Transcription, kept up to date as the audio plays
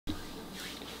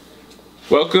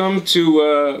Welcome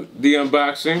to the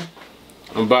unboxing.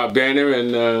 I'm Bob Banner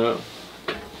and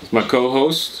my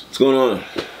co-host. What's going on?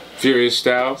 Furious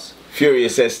Styles.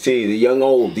 Furious ST, the young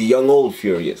old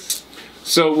Furious.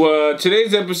 So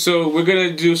today's episode, we're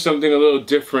gonna do something a little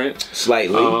different.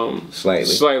 Slightly.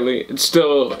 Slightly. We're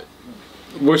still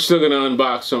gonna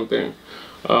unbox something.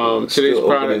 Today's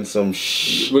product.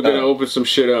 We're gonna open some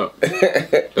shit up.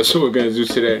 That's what we're gonna do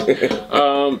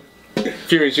today.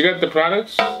 Furious, you got the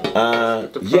products? Yeah,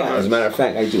 as a matter of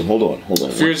fact, I do. Hold on.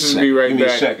 Furious is gonna be right back. Give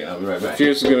me a second, I'll be right back.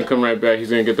 Furious is gonna come right back. He's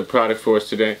gonna get the product for us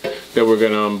today that we're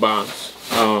gonna unbox.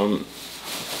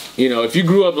 You know, if you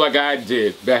grew up like I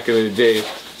did back in the day,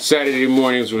 Saturday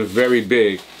mornings were very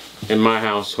big in my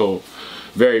household.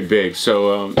 Very big.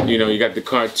 So, you know, you got the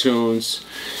cartoons.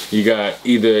 You got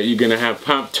you're gonna have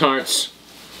Pop-Tarts.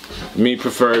 Me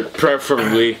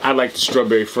preferably, I like the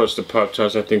strawberry frosted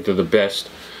Pop-Tarts. I think they're the best.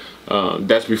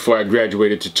 That's before I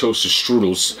graduated to Toasted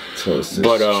Strudels.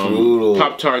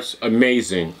 Pop-Tarts,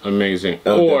 amazing.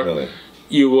 Oh, or definitely.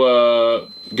 You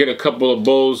get a couple of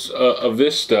bowls of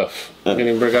this stuff. Can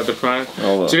you bring out the product?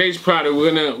 Today's product,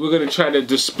 we're gonna try to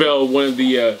dispel one of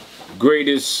the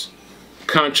greatest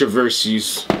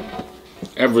controversies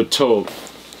ever told.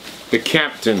 The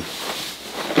Captain.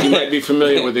 You might be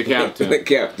familiar with the Captain. The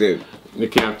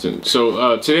Captain.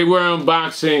 So today we're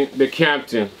unboxing the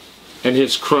Captain and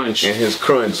his crunch. We're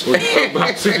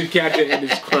unboxing the Captain and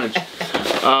his crunch.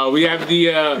 We have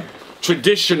the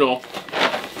traditional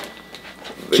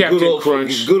Captain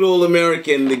Crunch. Good old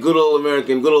American, good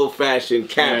old fashioned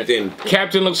Captain.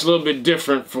 Captain looks a little bit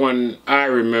different from when I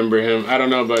remember him. I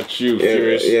don't know about you,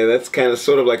 Furious. Yeah, that's kind of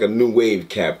sort of like a new wave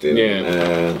Captain.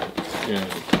 Yeah.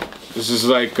 This is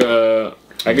like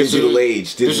I guess digital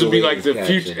age. This would be like the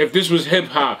future. If this was hip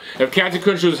hop, if Captain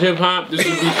Crunch was hip hop, this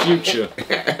would be Future.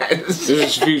 This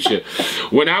is Future.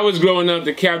 When I was growing up,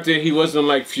 the Captain, he wasn't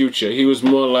like Future. He was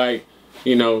more like,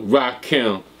 you know,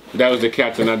 Rakim. That was the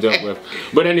Captain I dealt with.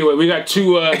 But anyway, we got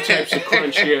two types of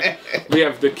crunch here. We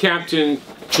have the Captain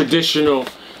traditional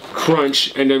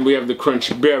crunch, and then we have the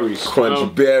Crunch Berries.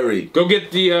 Crunch Berry. Go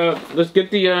get the let's get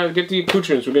the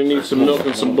accoutrements. We're gonna need some milk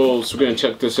and some bowls. We're gonna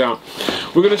check this out.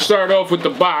 We're gonna start off with the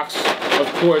box, of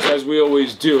course, as we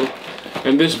always do.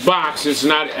 And this box is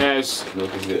not as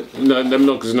Milk is good. No, the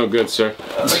milk is no good, sir.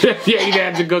 Yeah, you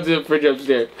have to go to the fridge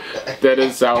upstairs. That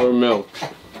is sour milk.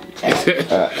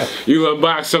 You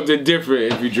unbox something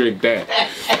different if you drink that.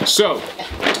 So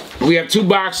we have two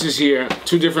boxes here,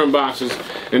 two different boxes,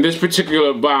 and this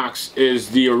particular box is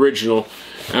the original.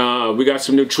 We got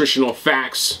some nutritional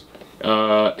facts.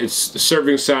 It's the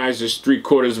serving size is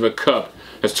 3/4 of a cup.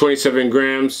 That's 27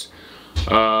 grams,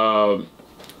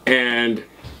 and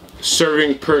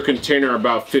serving per container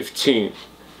about 15.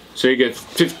 So you get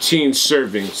 15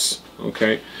 servings.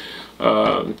 Okay,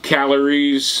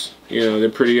 calories. You know, they're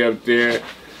pretty up there.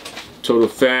 Total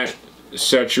fat,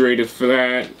 saturated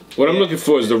fat. What I'm looking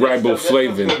for is the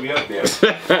riboflavin.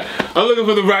 I'm looking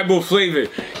for the riboflavin.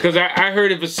 Because I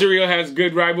heard if a cereal has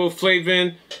good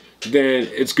riboflavin, then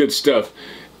it's good stuff.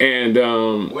 And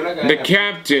the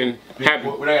Captain... We're not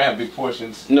going to have big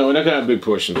portions. No, we're not going to have big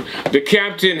portions. The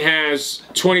Captain has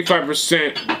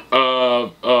 25%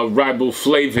 of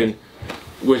riboflavin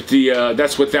with the...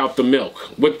 that's without the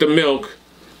milk. With the milk,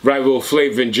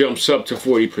 riboflavin jumps up to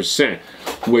 40%,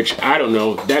 which I don't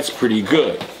know, that's pretty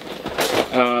good.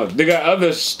 They got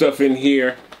other stuff in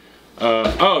here.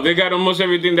 Oh, they got almost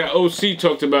everything that OC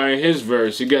talked about in his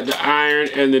verse. You got the iron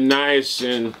and the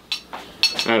niacin.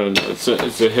 I don't know, it's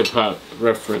a hip hop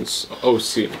reference.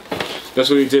 OC.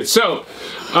 That's what he did. So,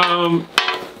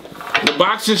 the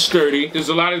box is sturdy. There's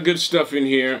a lot of good stuff in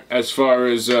here as far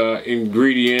as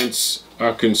ingredients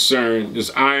are concerned. There's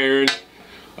iron.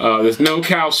 There's no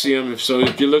calcium, so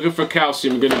if you're looking for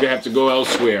calcium, you're going to have to go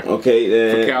elsewhere. Okay,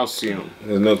 for calcium.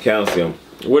 There's no calcium.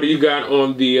 What do you got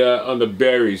on the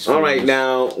berries? All right,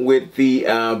 now with the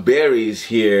berries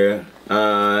here,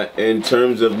 in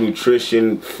terms of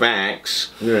nutrition facts,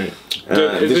 right?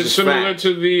 Is it similar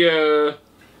to the?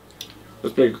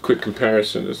 Let's make a quick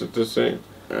comparison. Is it the same?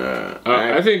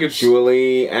 I think it's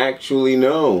actually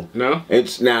no. No?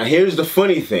 It's now here's the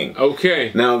funny thing.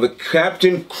 Okay. Now the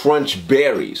Captain Crunch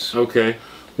Berries. Okay.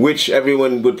 Which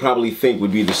everyone would probably think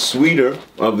would be the sweeter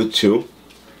of the two,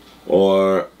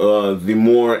 or the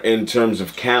more in terms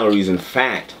of calories and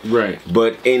fat. Right.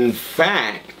 But in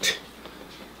fact,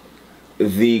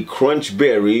 the Crunch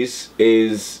Berries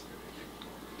is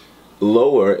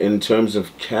lower in terms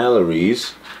of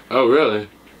calories. Oh, really?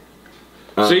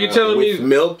 So you're telling me with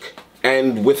milk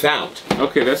and without.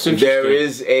 Okay, that's interesting. There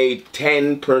is a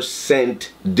 10%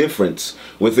 difference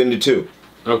within the two.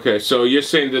 Okay, so you're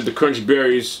saying that the Crunch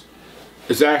Berries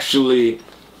is actually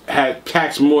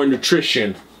packs more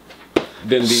nutrition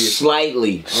than the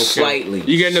Slightly.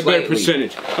 You're getting a better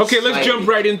percentage. Okay, let's jump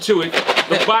right into it.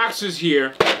 The box is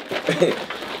here.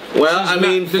 Well,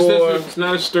 it's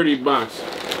not a sturdy box.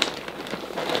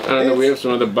 I don't know. We have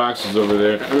some other boxes over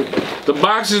there. I mean, the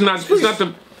box is not. It's not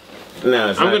the. No,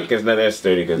 it's not that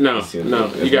sturdy. No.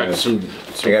 You got some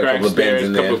cracks there,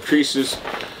 a couple of creases.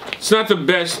 It's not the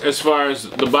best as far as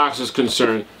the box is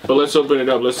concerned. But let's open it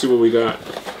up. Let's see what we got.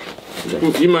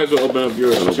 You might as well open up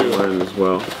yours too. Mine as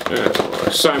well. Yeah.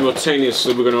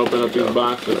 Simultaneously, we're gonna open up these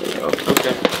boxes.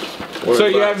 Okay. So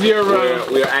you have your.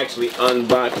 We're actually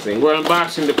unboxing. We're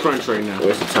unboxing the Crunch right now.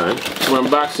 Where's the time? We're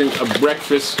unboxing a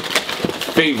breakfast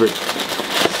favorite.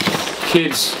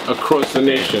 Kids across the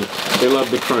nation, they love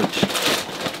the Crunch.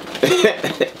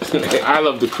 I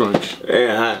love the Crunch.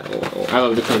 Yeah, I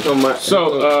love the Crunch.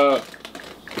 So,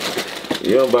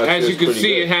 as you can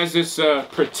see, it has this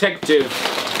protective.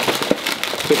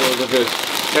 Take a look at this.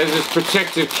 It has this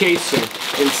protective casing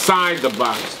inside the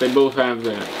box. They both have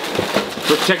that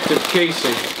protective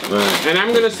casing. Right. And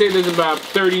I'm gonna say there's about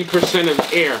 30% of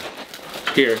air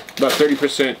here. About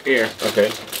 30% air.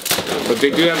 Okay. But they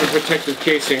do have a protective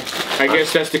casing. I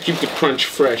guess that's to keep the Crunch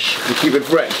fresh. To keep it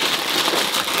fresh.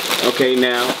 Okay,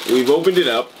 now we've opened it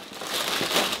up,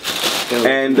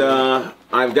 and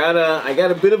I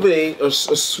got a bit of a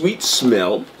sweet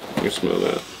smell. Let me smell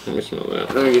that. Let me smell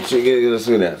that. Let me get see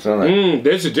that. It's all right.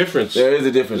 There's a difference. There is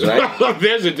a difference, right?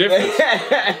 There's a difference.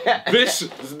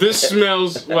 This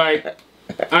smells like,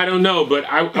 I don't know, but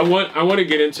I want to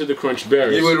get into the Crunch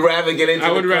berries. You would rather get into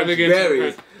the Crunch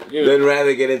berries than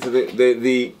rather get into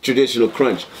the traditional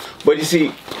Crunch. But you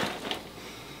see.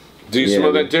 Do you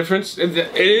smell that difference? It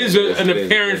is an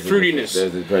apparent fruitiness.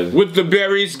 With the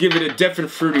berries, give it a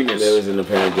definite fruitiness. There is an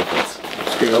apparent difference.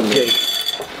 Okay.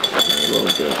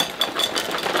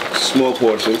 Small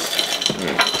portions.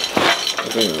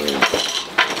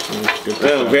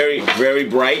 Very, very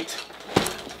bright.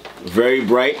 Very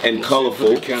bright and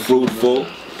colorful, fruitful.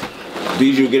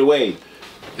 These you get away.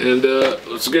 And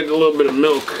let's get a little bit of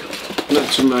milk. Not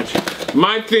too much.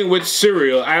 My thing with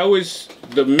cereal,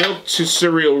 the milk to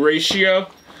cereal ratio,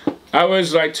 I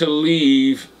always like to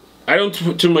leave. I don't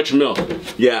put too much milk.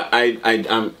 Yeah, I'm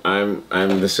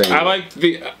the same. I like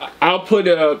I'll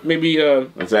put maybe.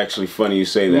 That's actually funny you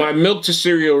say that. My milk to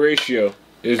cereal ratio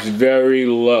is very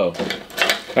low.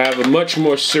 I have a much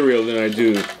more cereal than I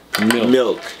do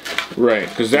milk. Right,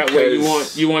 because that way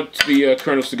you want the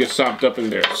kernels to get sopped up in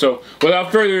there. So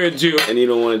without further ado, and you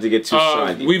don't want it to get too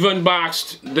soggy. We've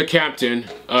unboxed the Captain.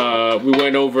 We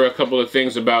went over a couple of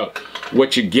things about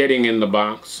what you're getting in the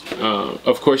box.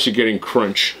 Of course, you're getting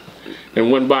Crunch. In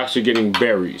one box, you're getting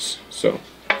berries. So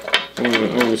I want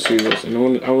to see this, and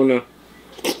I want to.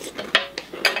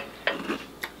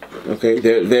 Okay,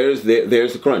 there's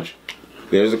the Crunch.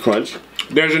 There's the Crunch.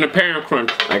 There's an apparent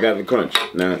Crunch. I got the Crunch.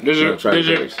 Now, try the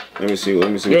berries. Let me see.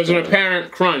 There's an apparent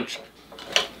Crunch.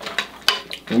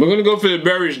 We're gonna go for the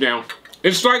berries now.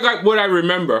 It's like what I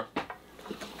remember.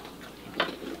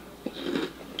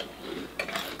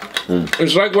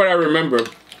 It's like what I remember.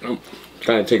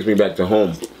 Kind of takes me back to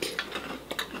home.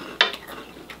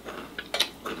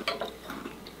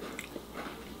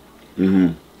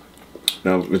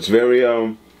 Now it's very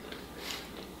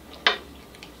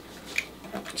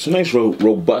it's a nice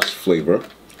robust flavor.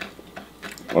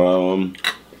 I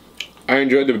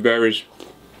enjoyed the berries.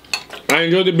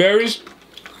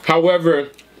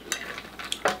 However,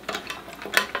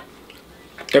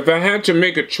 if I had to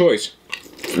make a choice,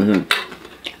 now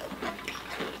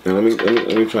let me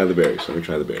try the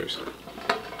berries.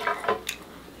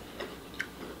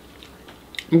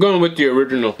 I'm going with the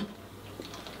original.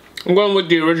 I'm going with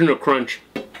the original Crunch.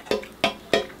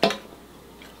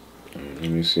 Let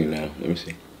me see now. Let me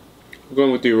see. I'm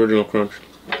going with the original Crunch.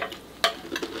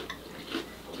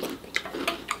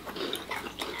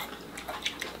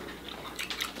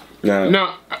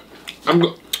 Now,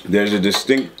 there's a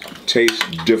distinct taste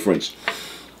difference.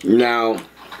 Now,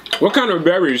 what kind of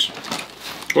berries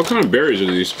are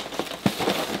these?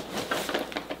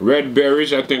 Red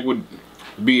berries, I think, would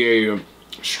be a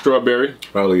strawberry.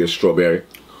 Probably a strawberry.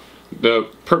 The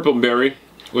purple berry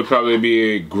would probably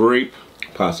be a grape.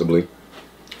 Possibly.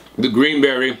 The green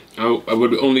berry, I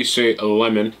would only say a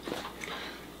lemon.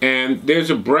 And there's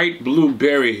a bright blue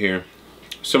berry here.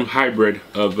 Some hybrid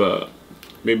of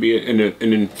maybe an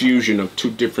infusion of two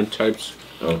different types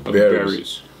of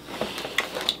berries.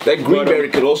 That green berry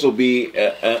could also be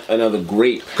another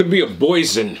grape. Could be a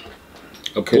boysen.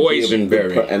 A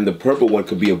boysenberry. And the purple one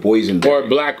could be a boysenberry. Or a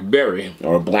blackberry.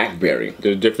 Or a blackberry.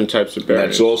 There's different types of berries.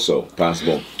 That's also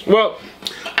possible. Well,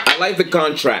 I like the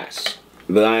contrast.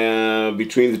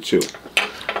 between the two.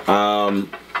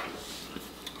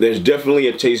 There's definitely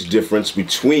a taste difference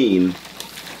between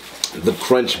the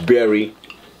Crunch Berry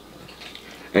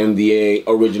and the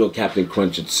original Captain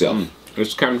Crunch itself.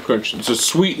 It's Captain Crunch. It's a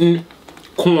sweetened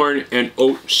corn and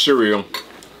oat cereal.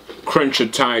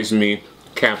 Crunchitize me,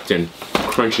 Captain.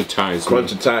 Crunchitize me.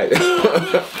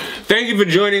 Crunchitize. Thank you for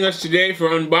joining us today for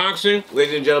unboxing.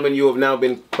 Ladies and gentlemen, you have now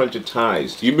been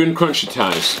crunchitized. You've been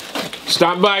crunchitized.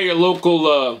 Stop by your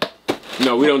local,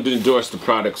 no, we don't endorse the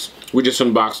products. We just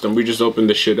unboxed them. We just opened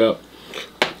the shit up.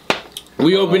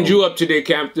 We opened you up today,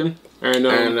 Captain. And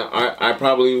I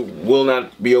probably will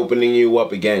not be opening you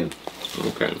up again.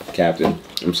 Okay. Captain.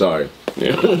 I'm sorry.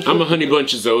 Yeah. I'm a Honey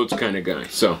Bunches of Oats kind of guy.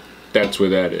 So, that's where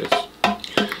that is.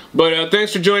 But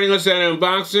thanks for joining us at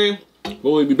unboxing.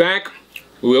 We'll be back.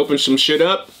 We open some shit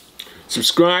up.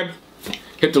 Subscribe.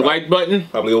 Hit the like button.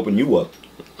 Probably open you up.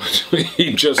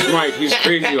 He just might. He's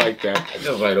crazy like that.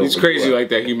 He's crazy like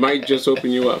that. He might just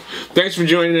open you up. Thanks for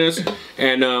joining us.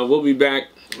 And we'll be back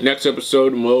next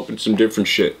episode and we'll open some different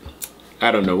shit.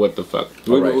 I don't know what the fuck.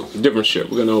 Different shit.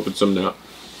 We're going to open some now.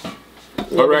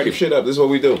 Alrighty. Shit up. This is what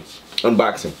we do.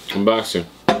 Unboxing. Unboxing.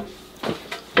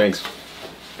 Thanks.